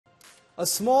A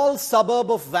small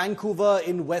suburb of Vancouver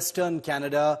in Western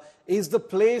Canada is the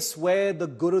place where the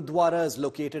Gurudwara is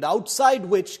located, outside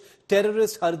which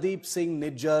terrorist Hardeep Singh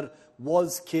Nijjar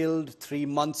was killed 3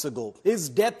 months ago. His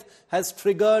death has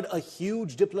triggered a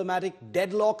huge diplomatic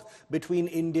deadlock between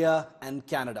India and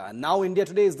Canada. And now India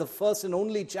Today is the first and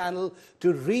only channel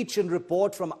to reach and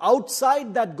report from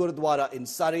outside that Gurudwara in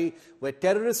Surrey, where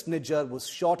terrorist Nijjar was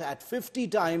shot at 50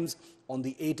 times on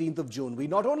the 18th of June. We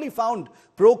not only found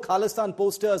pro-Khalistan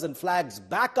posters and flags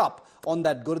back up on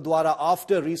that Gurudwara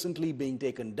after recently being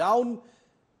taken down.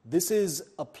 This is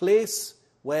a place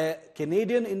where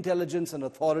Canadian intelligence and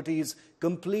authorities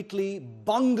completely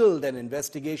bungled an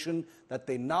investigation that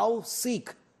they now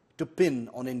seek to pin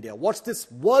on India. Watch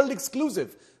this world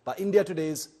exclusive by India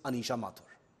Today's Anisha Mathur.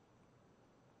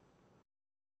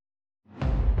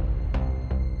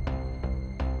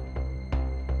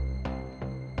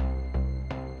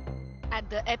 At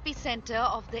the epicenter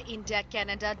of the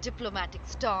India-Canada diplomatic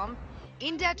storm,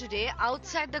 India Today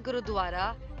outside the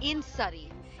Gurudwara in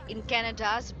Surrey, in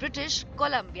Canada's British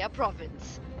Columbia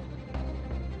province,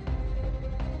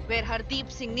 where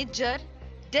Hardeep Singh Nijjar,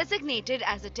 designated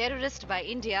as a terrorist by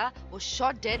India, was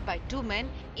shot dead by two men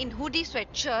in hoodie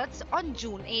sweatshirts on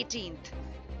June 18th.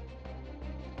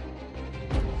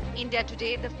 India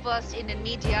Today, the first Indian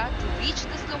media to reach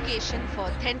this location for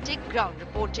authentic ground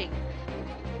reporting.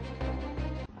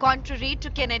 Contrary to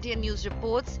Canadian news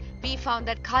reports, we found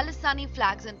that Khalistani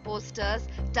flags and posters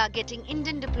targeting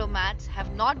Indian diplomats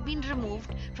have not been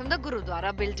removed from the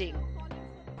Gurudwara building.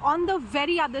 On the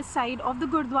very other side of the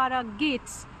Gurudwara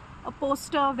gates, a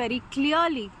poster very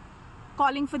clearly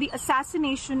calling for the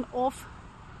assassination of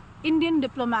Indian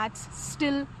diplomats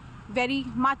still very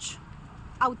much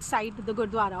outside the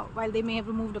Gurudwara. While they may have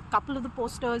removed a couple of the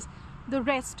posters, the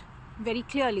rest very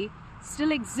clearly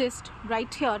still exist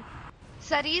right here.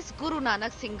 Surrey's Guru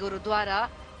Nanak Singh Gurudwara,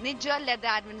 Nijjar led the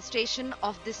administration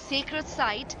of this sacred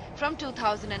site from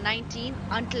 2019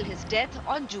 until his death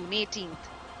on June 18th.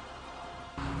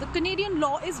 The Canadian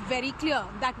law is very clear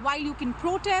that while you can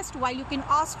protest, while you can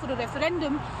ask for a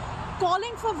referendum,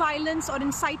 calling for violence or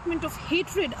incitement of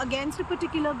hatred against a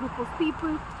particular group of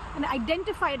people, an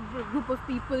identified group of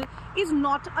people, is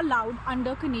not allowed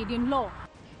under Canadian law.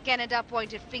 Canada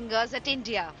pointed fingers at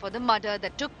India for the murder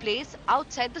that took place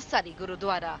outside the Surrey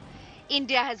Gurudwara.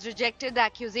 India has rejected the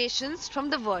accusations from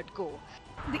the word go.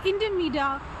 The Indian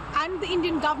media and the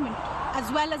Indian government,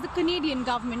 as well as the Canadian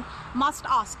government, must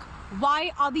ask,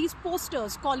 why are these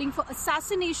posters calling for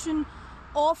assassination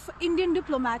of Indian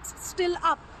diplomats still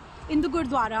up in the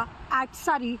Gurudwara at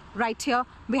Surrey, right here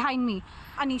behind me?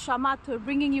 Anisha Mathur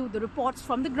bringing you the reports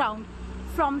from the ground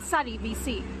from Surrey,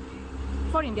 BC,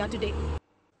 for India Today.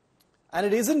 And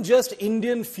it isn't just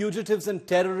Indian fugitives and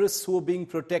terrorists who are being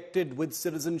protected with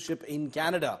citizenship in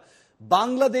Canada.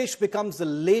 Bangladesh becomes the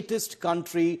latest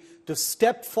country to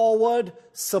step forward,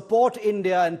 support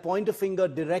India and point a finger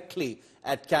directly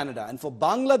at Canada. And for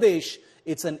Bangladesh,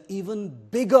 it's an even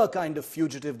bigger kind of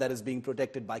fugitive that is being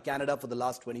protected by Canada for the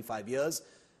last 25 years.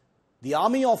 The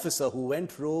army officer who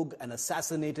went rogue and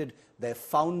assassinated their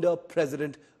founder,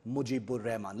 President Mujibur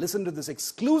Rahman. Listen to this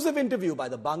exclusive interview by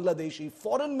the Bangladeshi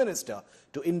Foreign Minister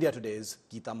to India Today's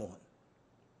Abdul Momen.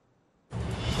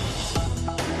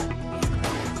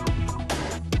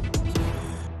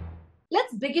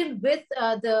 Let's begin with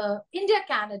the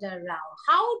India-Canada row.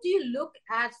 How do you look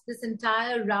at this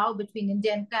entire row between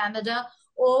India and Canada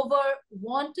over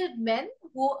wanted men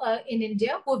who in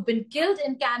India who have been killed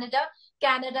in Canada?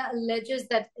 Canada alleges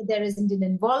that there is Indian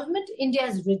involvement. India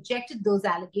has rejected those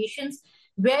allegations.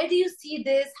 Where do you see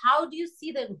this? How do you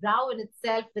see the row in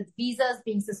itself, with visas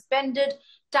being suspended,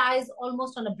 ties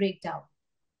almost on a breakdown?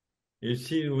 You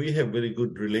see, we have very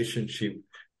good relationship,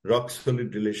 rock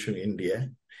solid relation in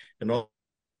India, and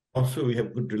also we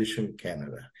have good relation with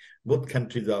Canada. Both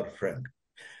countries are friends.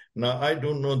 Now, I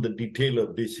don't know the detail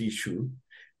of this issue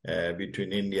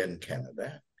between India and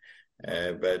Canada,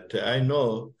 but I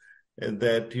know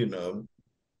that,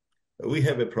 we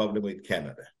have a problem with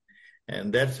Canada.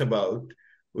 And that's about,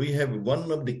 we have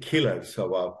one of the killers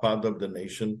of our father of the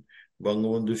nation,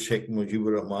 Sheikh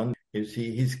Mujibur Rahman. You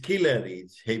see, his killer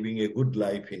is having a good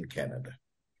life in Canada.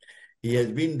 He has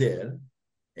been there,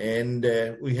 and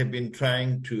we have been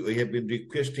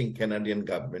requesting Canadian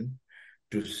government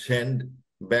to send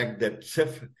back that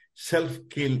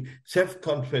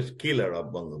self-confessed killer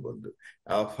of Bangabandhu,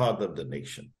 our father of the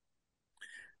nation.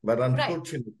 But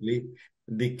unfortunately,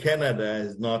 the Canada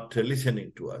is not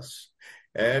listening to us.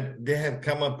 And they have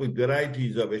come up with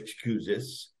varieties of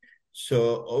excuses.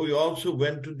 So we also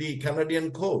went to the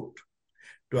Canadian court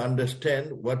to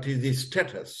understand what is the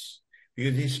status.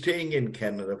 because he's staying in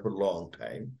Canada for a long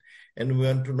time, and we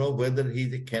want to know whether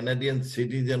he's a Canadian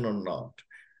citizen or not.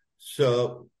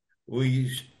 So we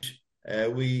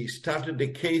started a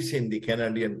case in the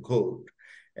Canadian court,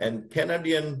 and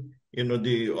Canadian,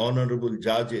 the honorable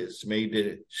judges made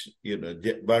a,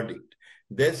 verdict.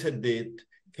 They said that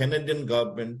Canadian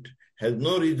government has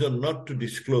no reason not to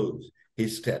disclose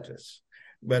his status,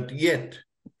 but yet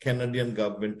Canadian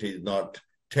government is not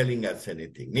telling us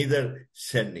anything, neither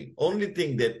sending. Only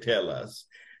thing they tell us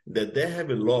that they have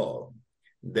a law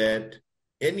that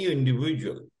any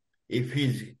individual, if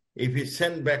he's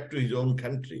sent back to his own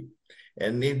country,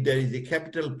 and if there is a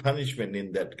capital punishment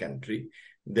in that country,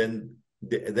 then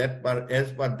as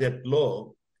per that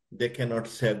law, they cannot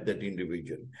serve that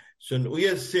individual. So we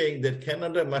are saying that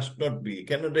Canada must not be.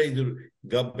 Canada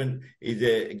is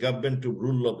a government to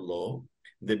rule of law.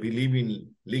 They believe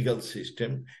in legal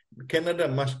system. Canada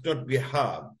must not be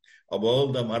hub of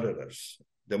all the murderers.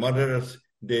 The murderers,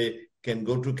 they can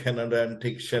go to Canada and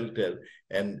take shelter,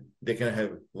 and they can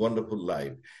have wonderful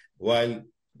life. While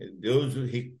those who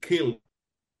he killed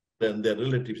and their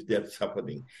relatives, they are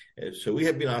suffering. So we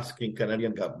have been asking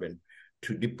Canadian government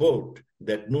to deport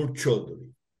that Noor Chowdhury.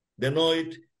 They know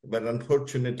it, but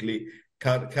unfortunately,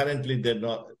 currently they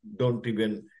don't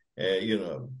even,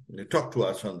 talk to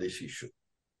us on this issue.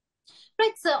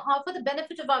 Right, so for the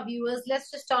benefit of our viewers, let's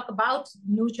just talk about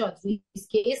Noor Chowdhury's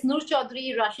case. Noor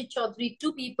Chowdhury, Rashid Chowdhury,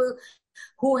 two people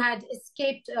who had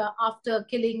escaped after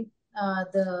killing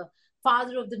the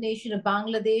father of the nation of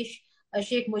Bangladesh,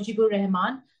 Sheikh Mujibur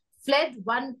Rahman, fled.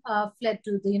 One fled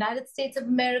to the United States of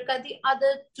America, the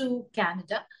other to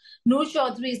Canada. Noor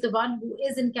Chowdhury is the one who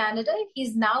is in Canada.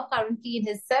 He's now currently in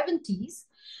his 70s.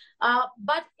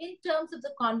 But in terms of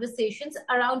the conversations,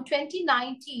 around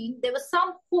 2019, there was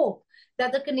some hope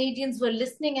that the Canadians were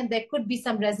listening and there could be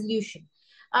some resolution.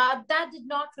 That did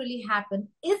not really happen.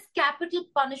 Is capital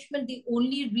punishment the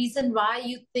only reason why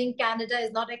you think Canada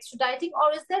is not extraditing,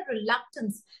 or is there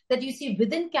reluctance that you see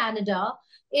within Canada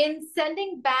in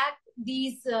sending back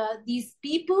these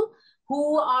people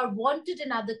who are wanted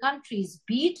in other countries,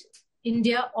 be it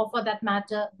India or for that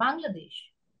matter, Bangladesh?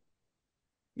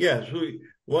 Yes,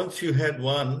 once you had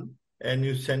one and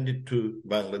you send it to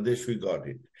Bangladesh, we got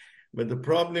it. But the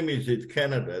problem is with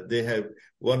Canada, they have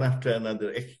one after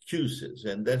another excuses,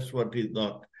 and that's what is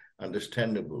not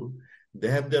understandable. They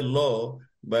have their law,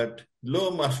 but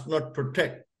law must not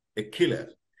protect a killer.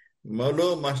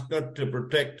 Law must not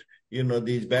protect,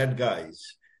 these bad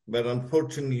guys. But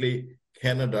unfortunately,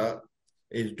 Canada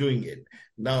is doing it.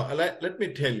 Now, let me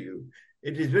tell you,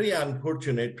 it is very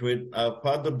unfortunate when our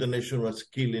father of the nation was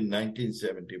killed in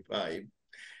 1975.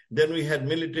 Then we had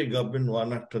military government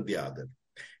one after the other.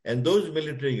 And those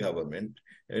military government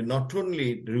not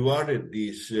only rewarded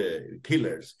these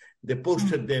killers, they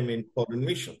posted them in foreign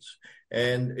missions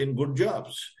and in good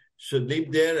jobs. So they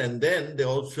there, and then they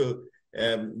also,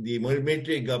 the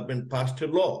military government passed a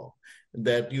law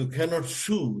that you cannot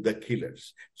sue the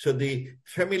killers. So the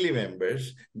family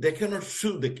members, they cannot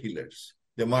sue the killers,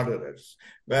 the murderers.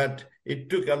 But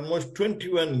it took almost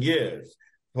 21 years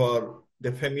for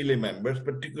the family members,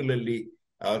 particularly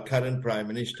our current Prime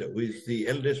Minister, who is the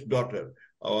eldest daughter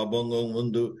of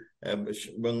Bangabandhu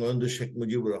Sheikh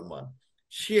Mujibur Rahman.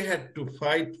 She had to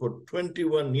fight for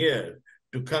 21 years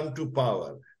to come to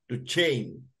power, to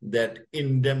change that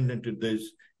indemnity,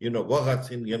 this, Bhagat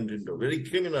Singh indemnity, very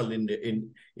criminal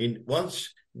in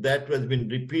once that was been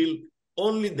repealed,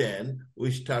 only then we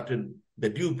started the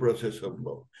due process of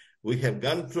law. We have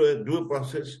gone through a due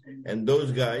process, and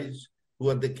those guys who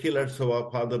are the killers of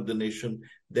our father of the nation,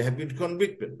 they have been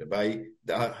convicted by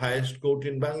the highest court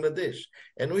in Bangladesh.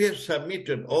 And we have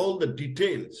submitted all the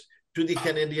details to the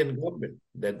Canadian government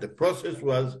that the process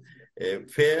was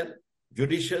fair,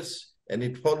 judicious, and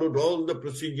it followed all the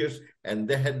procedures, and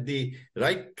they had the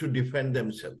right to defend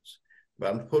themselves.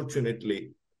 But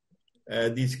unfortunately,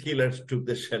 these killers took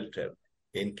the shelter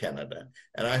in Canada.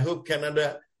 And I hope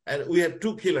Canada, and we have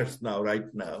two killers now,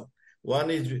 right now.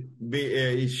 One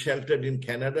is sheltered in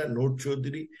Canada, Noor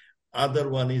Chowdhury. Other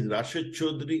one is Rashid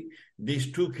Chowdhury.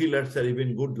 These two killers are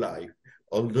living good life,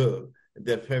 although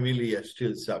their family are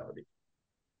still suffering.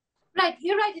 Right,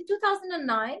 you're right. In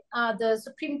 2009, the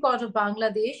Supreme Court of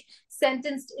Bangladesh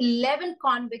sentenced 11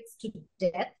 convicts to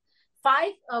death.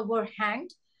 5 were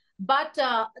hanged. But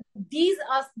these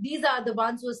are the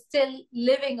ones who are still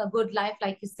living a good life,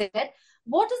 like you said.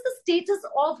 What is the status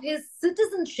of his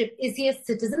citizenship? Is he a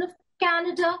citizen of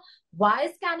Canada? Why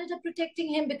is Canada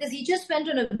protecting him? Because he just went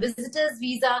on a visitor's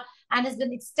visa and has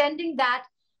been extending that.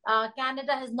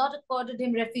 Canada has not accorded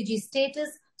him refugee status.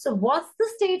 So what's the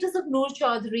status of Noor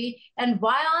Chowdhury, and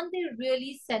why aren't they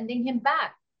really sending him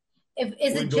back?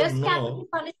 Is it just capital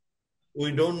punishment?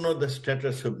 We don't know the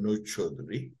status of Noor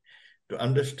Chowdhury.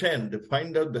 To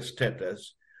find out the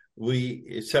status,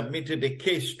 we submitted a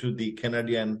case to the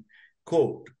Canadian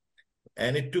court,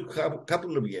 and it took a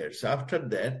couple of years. After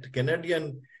that,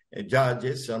 Canadian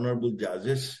judges, honorable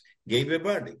judges, gave a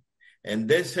verdict. And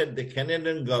they said the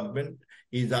Canadian government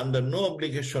is under no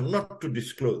obligation not to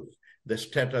disclose the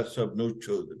status of Noor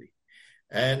Chowdhury.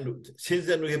 And since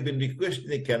then, we have been requesting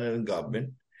the Canadian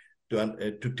government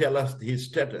to tell us his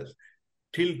status.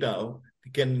 Till now, the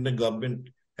Canadian government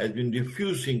has been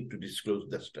refusing to disclose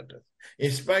the status,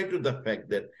 in spite of the fact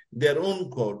that their own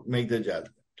court made the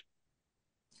judgment.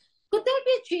 Could there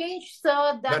be a change,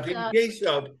 sir? But in case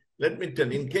of, let me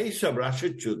tell you, in case of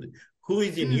Rashid Chowdhury, who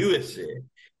is in USA,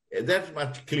 that's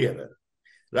much clearer.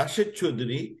 Rashid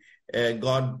Chowdhury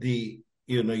got the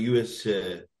US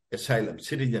asylum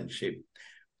citizenship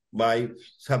by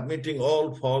submitting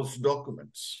all false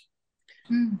documents.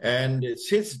 And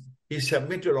since he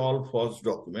submitted all false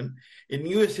documents, in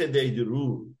USA there is a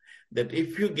rule that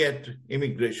if you get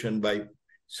immigration by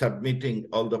submitting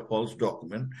all the false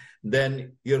documents,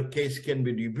 then your case can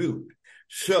be reviewed.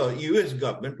 So US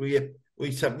government,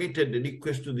 we submitted a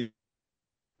request to the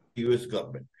US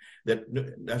government that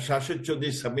Rashid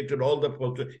Chowdhury submitted all the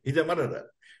false, he's a murderer.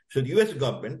 So the US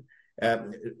government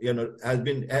has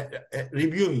been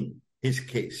reviewing his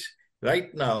case.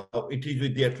 Right now, it is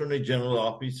with the Attorney General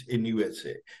office in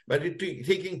USA, but it is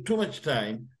taking too much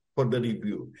time for the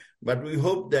review. But we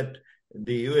hope that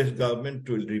the US government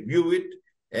will review it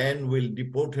and will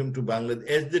deport him to Bangladesh,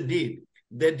 as they did.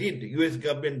 They did. US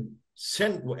government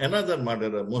sent another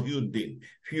murderer, Mohiuddin,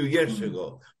 a few years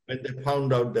ago, when they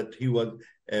found out that he was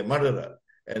a murderer,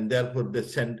 and therefore they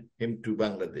sent him to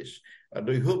Bangladesh. And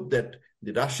we hope that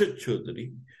the Rashid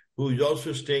Chowdhury, who is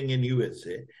also staying in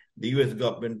USA, the US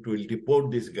government will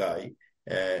deport this guy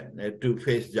to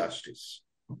face justice.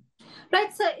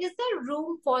 Right, sir. Is there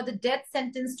room for the death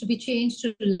sentence to be changed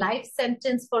to life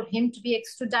sentence for him to be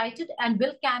extradited? And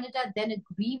will Canada then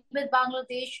agree with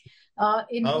Bangladesh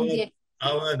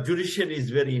Our judiciary is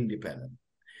very independent,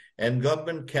 and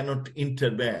government cannot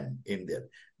intervene in that.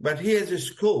 But he has a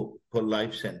scope for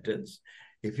life sentence.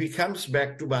 If he comes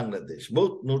back to Bangladesh,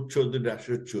 both Noor Chowdhury and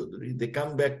Rashid Chowdhury, they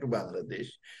come back to Bangladesh,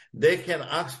 they can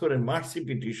ask for a mercy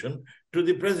petition to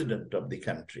the president of the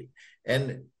country.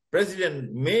 And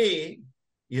president may,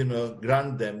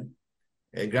 grant them,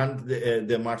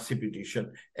 the mercy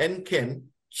petition, and can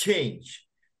change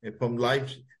from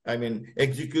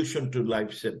execution to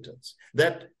life sentence.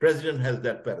 That president has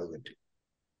that prerogative.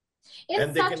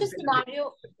 In such a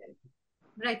scenario,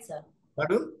 right, sir?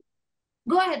 Pardon?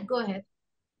 Go ahead.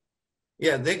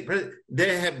 Yeah,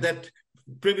 they have that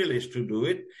privilege to do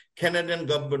it. Canadian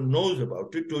government knows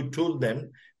about it. We told them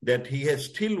that he has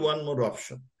still one more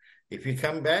option. If he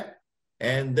come back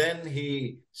and then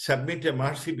he submit a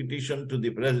mercy petition to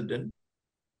the president,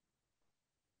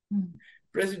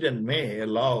 president may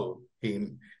allow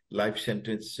him life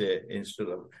sentence instead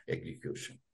of execution.